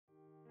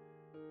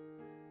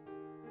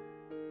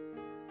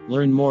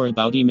Learn more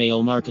about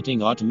email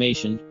marketing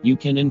automation. You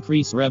can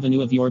increase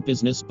revenue of your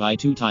business by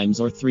 2 times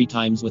or 3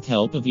 times with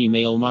help of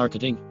email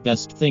marketing.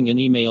 Best thing in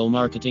email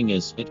marketing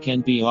is it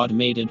can be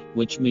automated,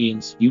 which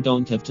means you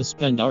don't have to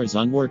spend hours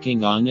on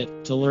working on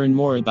it. To learn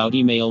more about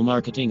email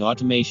marketing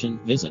automation,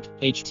 visit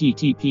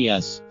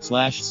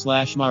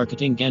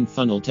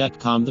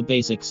https://marketingandfunnel.com. The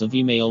basics of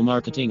email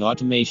marketing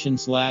automation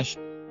 /